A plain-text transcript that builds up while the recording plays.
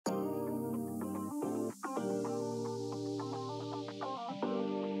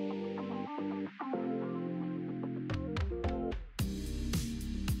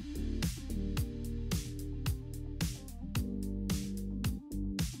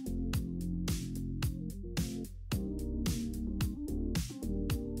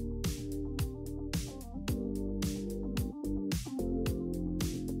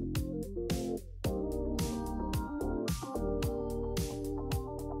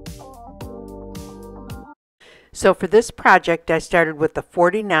So for this project, I started with a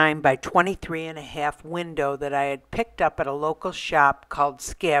 49 by 23.5 window that I had picked up at a local shop called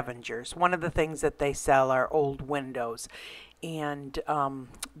Scavengers. One of the things that they sell are old windows. And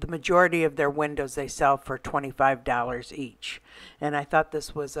the majority of their windows they sell for $25 each. And I thought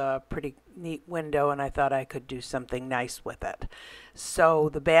this was a pretty neat window, and I thought I could do something nice with it. So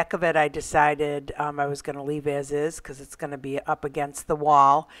the back of it, I decided I was going to leave as is because it's going to be up against the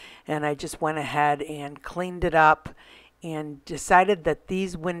wall. And I just went ahead and cleaned it up and decided that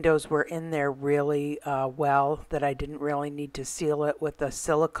these windows were in there really well, that I didn't really need to seal it with a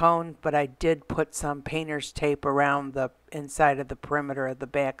silicone, but I did put some painter's tape around the inside of the perimeter of the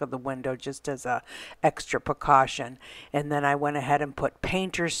back of the window just as a extra precaution. And then I went ahead and put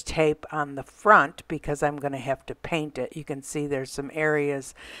painter's tape on the front because I'm going to have to paint it. You can see there's some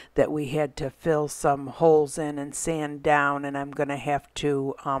areas that we had to fill some holes in and sand down, and I'm going to have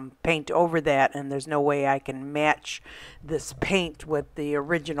to paint over that, and there's no way I can match this paint with the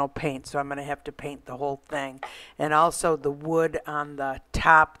original paint, so I'm going to have to paint the whole thing. And also the wood on the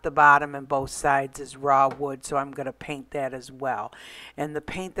top, the bottom, and both sides is raw wood, so I'm going to paint that as well. And the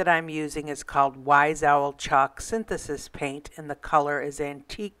paint that I'm using is called Wise Owl Chalk Synthesis Paint, and the color is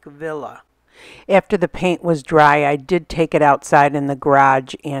Antique Villa. After the paint was dry, I did take it outside in the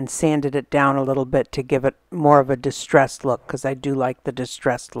garage and sanded it down a little bit to give it more of a distressed look, because I do like the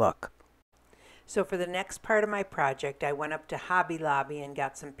distressed look. So for the next part of my project, I went up to Hobby Lobby and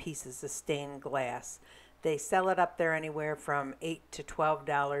got some pieces of stained glass. They sell it up there anywhere from $8 to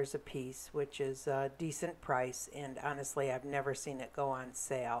 $12 a piece, which is a decent price, and honestly, I've never seen it go on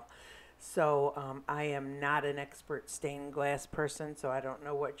sale. So I am not an expert stained glass person, so I don't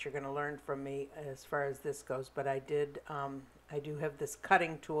know what you're going to learn from me as far as this goes, but I do have this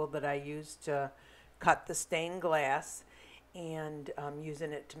cutting tool that I use to cut the stained glass, and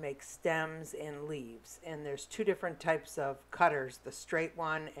using it to make stems and leaves. And there's two different types of cutters, the straight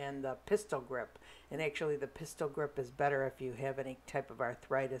one and the pistol grip. And actually the pistol grip is better if you have any type of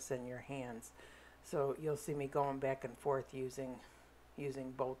arthritis in your hands. So you'll see me going back and forth using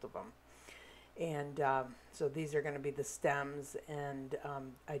both of them. And so these are going to be the stems, and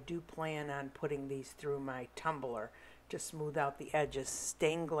I do plan on putting these through my tumbler to smooth out the edges.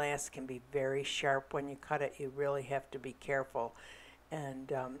 Stained glass can be very sharp when you cut it. You really have to be careful.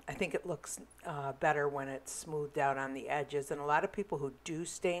 And I think it looks better when it's smoothed out on the edges. And a lot of people who do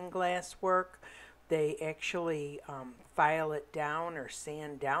stained glass work, they actually file it down or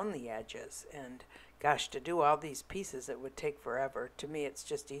sand down the edges. And gosh, to do all these pieces, it would take forever. To me, it's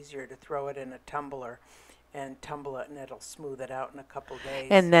just easier to throw it in a tumbler and tumble it, and it'll smooth it out in a couple days.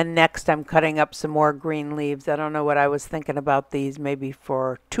 And then next I'm cutting up some more green leaves. I don't know what I was thinking about these, maybe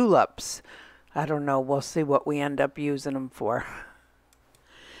for tulips. I don't know. We'll see what we end up using them for.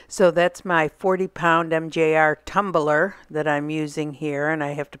 So that's my 40-pound MJR tumbler that I'm using here, and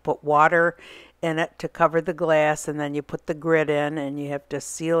I have to put water in it to cover the glass, and then you put the grit in and you have to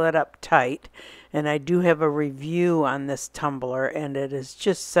seal it up tight. And I do have a review on this tumbler, and it is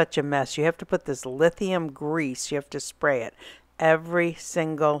just such a mess. You have to put this lithium grease, you have to spray it every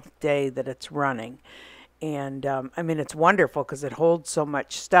single day that it's running. And I mean, it's wonderful because it holds so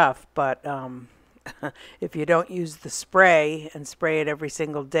much stuff, but if you don't use the spray and spray it every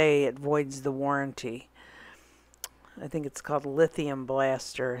single day, it voids the warranty. I think it's called Lithium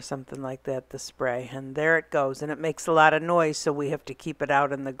Blaster or something like that, the spray. And there it goes. And it makes a lot of noise, so we have to keep it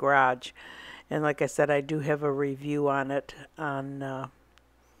out in the garage. And like I said, I do have a review on it on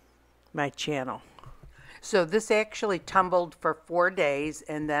my channel. So this actually tumbled for 4 days,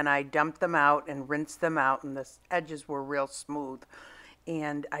 and then I dumped them out and rinsed them out, and the edges were real smooth.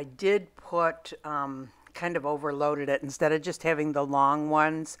 And I did put kind of overloaded it. Instead of just having the long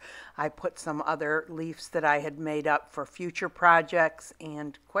ones, I put some other leaves that I had made up for future projects,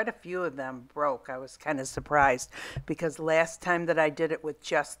 and quite a few of them broke. I was kind of surprised because last time that I did it with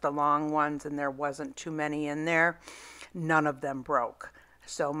just the long ones and there wasn't too many in there, none of them broke.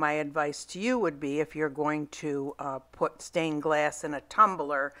 So my advice to you would be, if you're going to put stained glass in a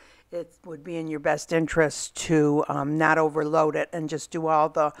tumbler, it would be in your best interest to not overload it and just do all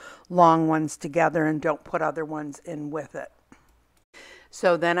the long ones together and don't put other ones in with it.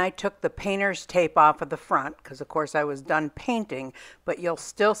 So then I took the painter's tape off of the front because of course I was done painting, but you'll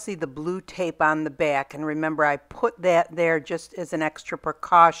still see the blue tape on the back. And remember, I put that there just as an extra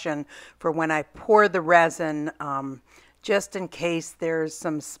precaution for when I pour the resin, just in case there's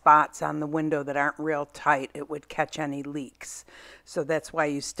some spots on the window that aren't real tight, it would catch any leaks. So that's why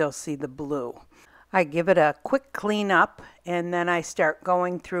you still see the blue. I give it a quick clean up, and then I start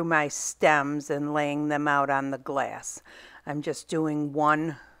going through my stems and laying them out on the glass. I'm just doing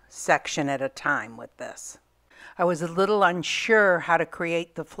one section at a time with this. I was a little unsure how to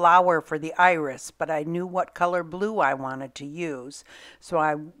create the flower for the iris, but I knew what color blue I wanted to use. So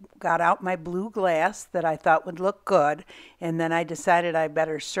I got out my blue glass that I thought would look good, and then I decided I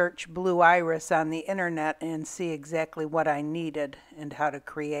better search blue iris on the internet and see exactly what I needed and how to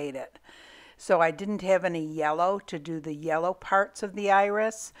create it. So I didn't have any yellow to do the yellow parts of the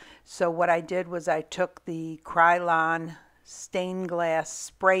iris. So what I did was I took the Krylon stained glass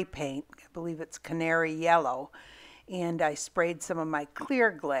spray paint, I believe it's canary yellow, and I sprayed some of my clear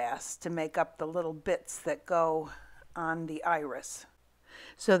glass to make up the little bits that go on the iris.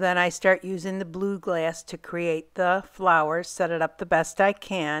 So then I start using the blue glass to create the flowers, set it up the best I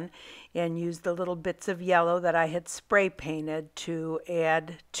can, and use the little bits of yellow that I had spray painted to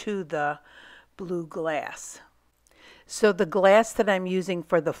add to the blue glass. So the glass that I'm using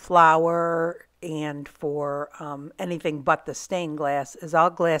for the flower and for anything but the stained glass is all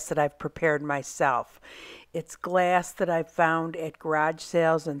glass that I've prepared myself. It's glass that I've found at garage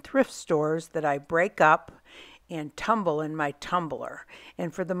sales and thrift stores that I break up and tumble in my tumbler.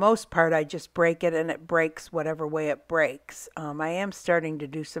 And for the most part, I just break it and it breaks whatever way it breaks. I am starting to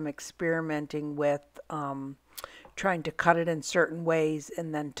do some experimenting with trying to cut it in certain ways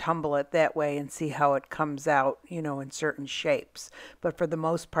and then tumble it that way and see how it comes out, you know, in certain shapes. But for the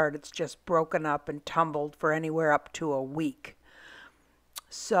most part, it's just broken up and tumbled for anywhere up to a week.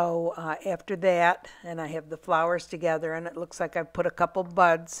 So after that, and I have the flowers together, and it looks like I've put a couple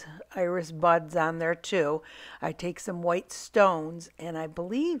buds, iris buds on there too. I take some white stones, and I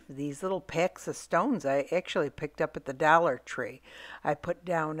believe these little packs of stones I actually picked up at the Dollar Tree. I put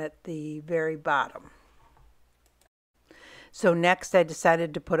down at the very bottom. So next I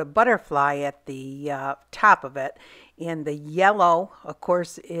decided to put a butterfly at the top of it, and the yellow, of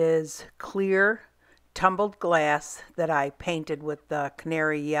course, is clear tumbled glass that I painted with the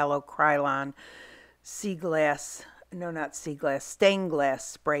canary yellow Krylon stained glass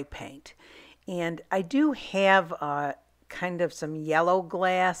spray paint. And I do have kind of some yellow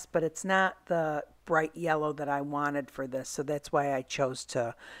glass, but it's not the bright yellow that I wanted for this, so that's why I chose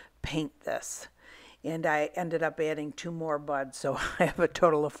to paint this. And I ended up adding 2 more buds, so I have a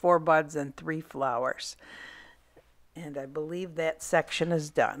total of 4 buds and 3 flowers. And I believe that section is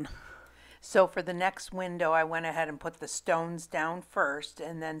done. So for the next window, I went ahead and put the stones down first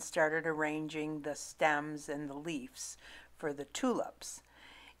and then started arranging the stems and the leaves for the tulips.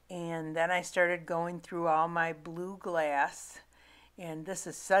 And then I started going through all my blue glass, and this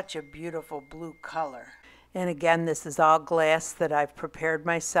is such a beautiful blue color. And again, this is all glass that I've prepared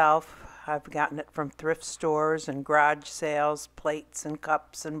myself. I've gotten it from thrift stores and garage sales, plates and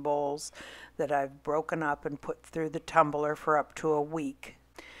cups and bowls that I've broken up and put through the tumbler for up to a week.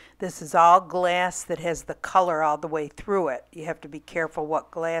 This is all glass that has the color all the way through it. You have to be careful what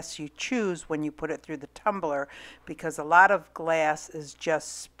glass you choose when you put it through the tumbler, because a lot of glass is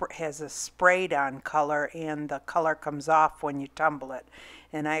just has a sprayed on color and the color comes off when you tumble it.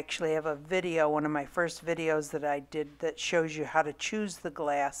 And I actually have a video, one of my first videos that I did, that shows you how to choose the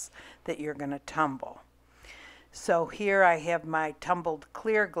glass that you're going to tumble. So here I have my tumbled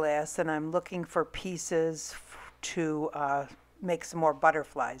clear glass, and I'm looking for pieces to make some more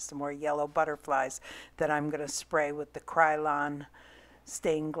butterflies, some more yellow butterflies that I'm going to spray with the Krylon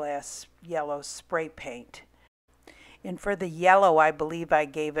stained glass yellow spray paint. And for the yellow, I believe I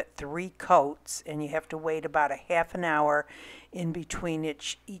gave it 3 coats, and you have to wait about a half an hour in between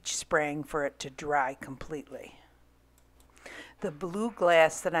each spraying for it to dry completely. The blue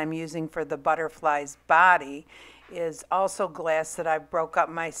glass that I'm using for the butterfly's body is also glass that I broke up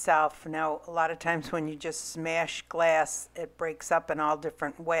myself. Now, a lot of times when you just smash glass, it breaks up in all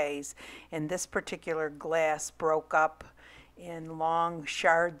different ways. And this particular glass broke up in long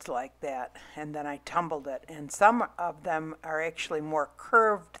shards like that, and then I tumbled it. And some of them are actually more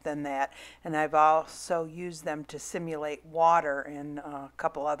curved than that, and I've also used them to simulate water in a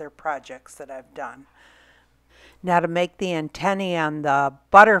couple other projects that I've done. Now to make the antennae on the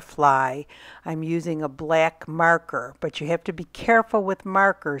butterfly, I'm using a black marker, but you have to be careful with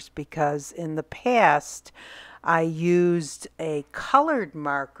markers because in the past I used a colored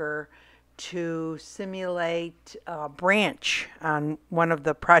marker to simulate a branch on one of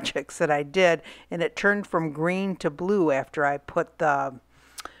the projects that I did, and it turned from green to blue after I put the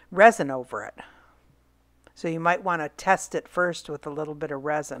resin over it. So you might want to test it first with a little bit of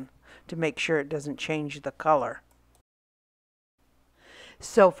resin to make sure it doesn't change the color.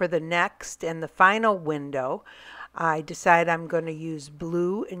 So for the next and the final window, I decide I'm going to use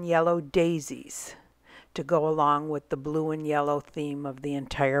blue and yellow daisies to go along with the blue and yellow theme of the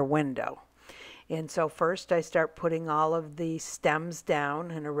entire window. And so first I start putting all of the stems down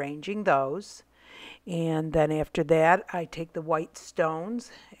and arranging those. And then after that, I take the white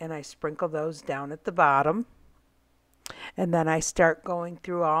stones and I sprinkle those down at the bottom. And then I start going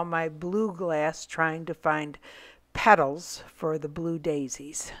through all my blue glass trying to find petals for the blue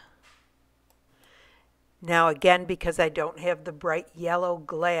daisies. Now again, because I don't have the bright yellow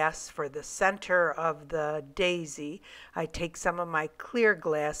glass for the center of the daisy, I take some of my clear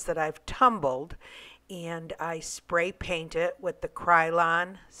glass that I've tumbled and I spray paint it with the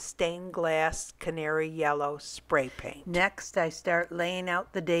Krylon stained glass canary yellow spray paint. Next, I start laying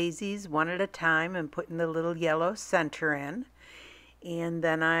out the daisies one at a time and putting the little yellow center in. And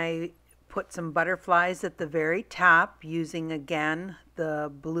then I put some butterflies at the very top using again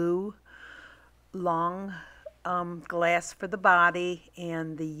the blue long glass for the body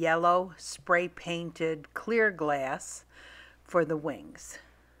and the yellow spray painted clear glass for the wings.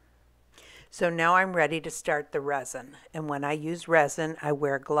 So now I'm ready to start the resin. And when I use resin, I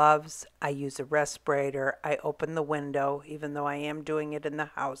wear gloves, I use a respirator, I open the window. Even though I am doing it in the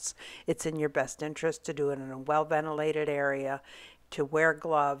house, it's in your best interest to do it in a well-ventilated area, to wear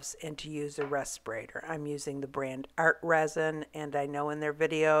gloves, and to use a respirator. I'm using the brand Art Resin, and I know in their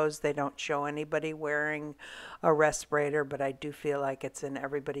videos they don't show anybody wearing a respirator, but I do feel like it's in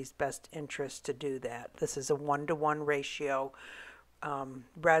everybody's best interest to do that. This is a 1-to-1 ratio.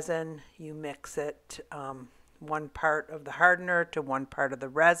 Resin, you mix it 1 part of the hardener to 1 part of the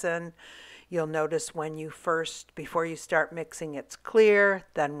resin. You'll notice when you before you start mixing, it's clear.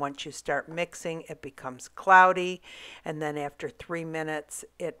 Then once you start mixing, it becomes cloudy. And then after 3 minutes,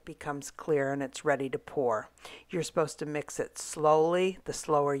 it becomes clear and it's ready to pour. You're supposed to mix it slowly. The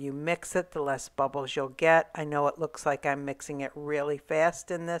slower you mix it, the less bubbles you'll get. I know it looks like I'm mixing it really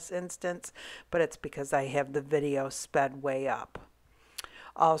fast in this instance, but it's because I have the video sped way up.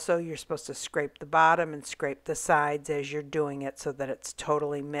 Also, you're supposed to scrape the bottom and scrape the sides as you're doing it so that it's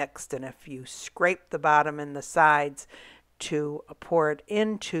totally mixed. And if you scrape the bottom and the sides to pour it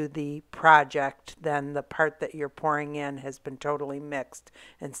into the project, then the part that you're pouring in has been totally mixed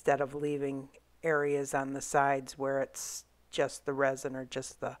instead of leaving areas on the sides where it's just the resin or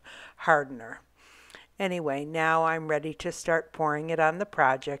just the hardener. Anyway, now I'm ready to start pouring it on the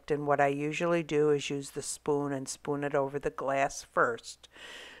project, and what I usually do is use the spoon and spoon it over the glass first.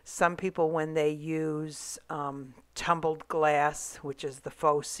 Some people, when they use tumbled glass, which is the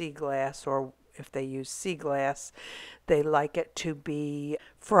faux sea glass, or if they use sea glass, they like it to be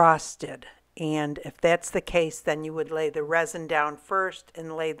frosted. And if that's the case, then you would lay the resin down first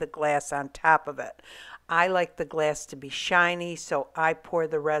and lay the glass on top of it. I like the glass to be shiny, so I pour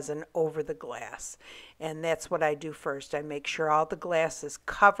the resin over the glass. And that's what I do first. I make sure all the glass is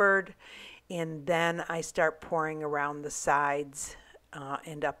covered, and then I start pouring around the sides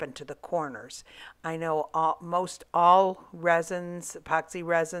and up into the corners. I know most all resins, epoxy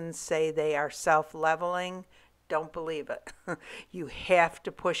resins, say they are self-leveling. Don't believe it. You have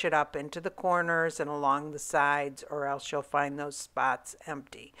to push it up into the corners and along the sides, or else you'll find those spots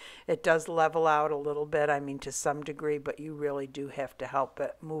empty. It does level out a little bit, I mean to some degree, but you really do have to help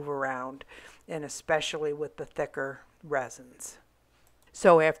it move around, and especially with the thicker resins.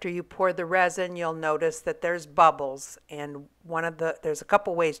 So after you pour the resin, you'll notice that there's bubbles, and there's a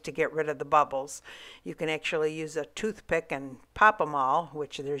couple ways to get rid of the bubbles. You can actually use a toothpick and pop them all,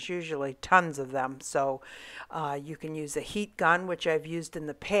 which there's usually tons of them. So you can use a heat gun, which I've used in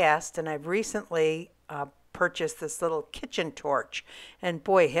the past, and I've recently purchased this little kitchen torch. And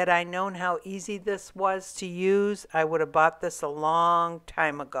boy, had I known how easy this was to use, I would have bought this a long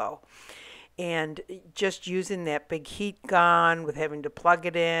time ago. And just using that big heat gun with having to plug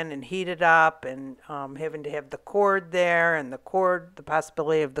it in and heat it up, and having to have the cord there, and the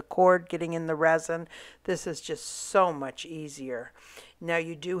possibility of the cord getting in the resin, this is just so much easier. Now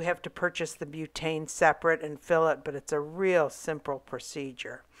you do have to purchase the butane separate and fill it, but it's a real simple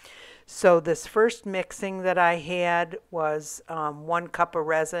procedure. So this first mixing that I had was 1 cup of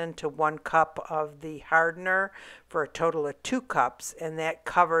resin to 1 cup of the hardener for a total of 2 cups, and that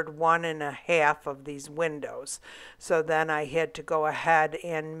covered 1 1/2 of these windows. So then I had to go ahead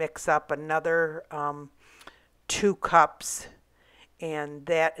and mix up another 2 cups, and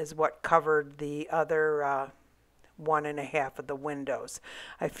that is what covered the other 1 1/2 of the windows.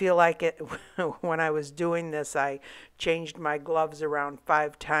 I feel like when I was doing this, I changed my gloves around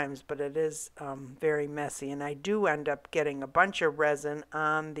 5 times, but it is very messy, and I do end up getting a bunch of resin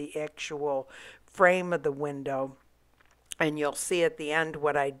on the actual frame of the window. And you'll see at the end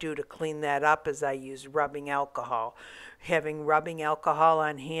what I do to clean that up is I use rubbing alcohol. having rubbing alcohol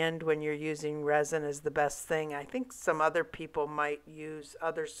on hand when you're using resin is the best thing. I think some other people might use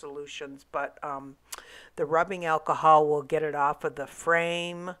other solutions, but the rubbing alcohol will get it off of the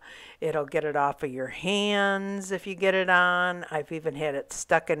frame. It'll get it off of your hands if you get it on. I've even had it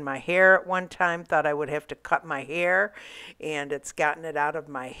stuck in my hair at one time, thought I would have to cut my hair, and it's gotten it out of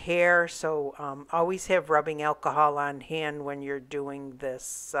my hair. So always have rubbing alcohol on hand when you're doing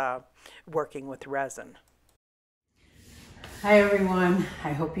this, working with resin. Hi everyone,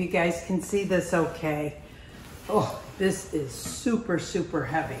 I hope you guys can see this okay. Oh, this is super, super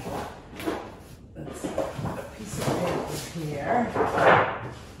heavy. Let's put a piece of paper here.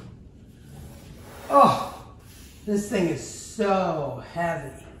 Oh, this thing is so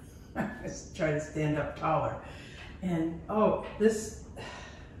heavy. Let's try to stand up taller. And oh, this,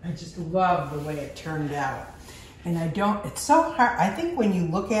 I just love the way it turned out. And it's so hard. I think when you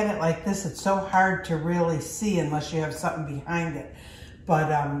look at it like this, it's so hard to really see unless you have something behind it.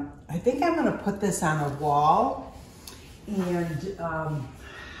 But I think I'm gonna put this on a wall. And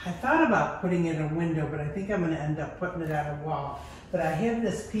I thought about putting it in a window, but I think I'm gonna end up putting it on a wall. But I have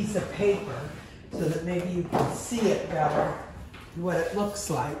this piece of paper so that maybe you can see it better, what it looks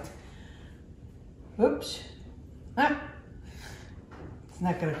like. Oops. Ah. It's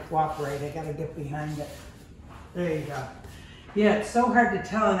not gonna cooperate. I gotta get behind it. There you go. Yeah, it's so hard to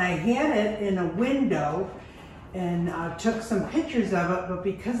tell, and I had it in a window and took some pictures of it, but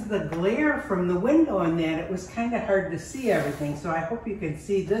because of the glare from the window and that, it was kind of hard to see everything, so I hope you can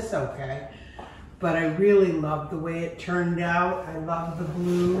see this okay. But I really love the way it turned out. I love the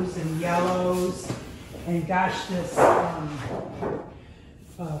blues and yellows, and gosh, this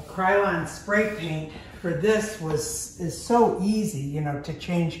Krylon spray paint for this is so easy, you know, to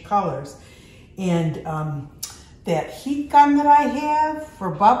change colors. And that heat gun that I have for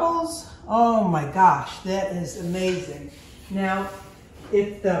bubbles, oh my gosh, that is amazing. Now,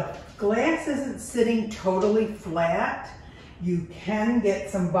 if the glass isn't sitting totally flat, you can get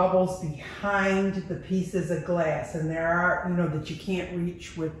some bubbles behind the pieces of glass, and there are, you know, that you can't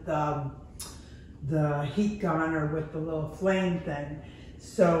reach with the heat gun or with the little flame thing.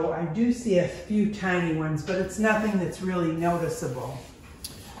 So I do see a few tiny ones, but it's nothing that's really noticeable.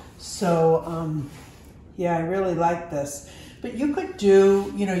 So, yeah, I really like this. But you could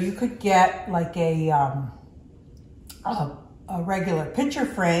do, you know, you could get like a regular picture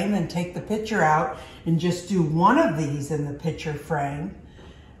frame and take the picture out and just do one of these in the picture frame.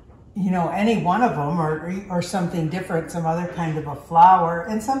 You know, any one of them, or something different, some other kind of a flower.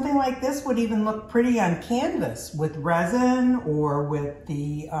 And something like this would even look pretty on canvas with resin or with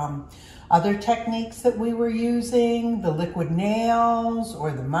the other techniques that we were using, the liquid nails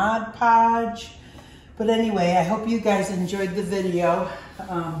or the Mod Podge. But anyway, I hope you guys enjoyed the video.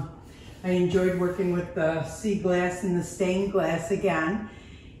 I enjoyed working with the sea glass and the stained glass again.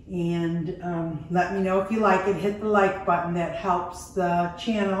 And let me know if you like it. Hit the like button. That helps the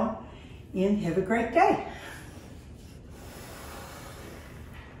channel. And have a great day.